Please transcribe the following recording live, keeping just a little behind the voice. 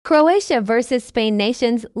Croatia vs. Spain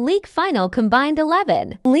Nations League Final Combined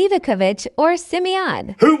 11. Livakovic or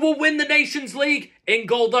Simeon? Who will win the Nations League? In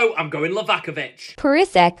goal though, I'm going Livakovic.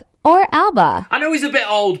 Perisic or Alba? I know he's a bit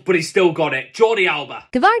old, but he's still got it. Jordi Alba.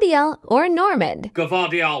 Gvardiol or Normand?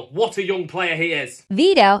 Gvardiol, what a young player he is.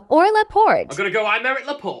 Vito or Laporte? I'm going to go Aymeric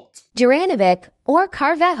Laporte. Juranovic or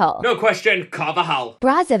Carvajal? No question, Carvajal.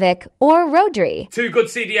 Brozovic or Rodri? Two good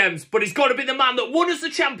CDMs, but he's got to be the man that won us the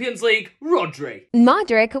Champions League, Rodri.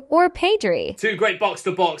 Modric or Pedri? Two great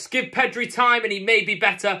box-to-box. Give Pedri time and he may be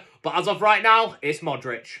better, but as of right now, it's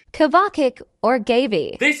Modric. Kovacic or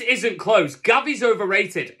Gavi? This isn't close. Gavi's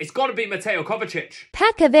overrated. It's got to be Mateo Kovacic.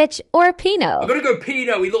 Petkovic or Pino? I'm going to go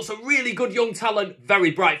Pino. He looks a really good young talent.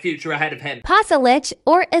 Very bright future ahead of him. Pasalic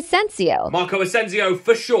or Asensio? Marco Asensio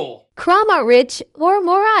for sure. Kramaric or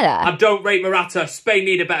Morata? I don't rate Morata. Spain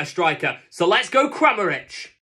need a better striker. So let's go Kramaric.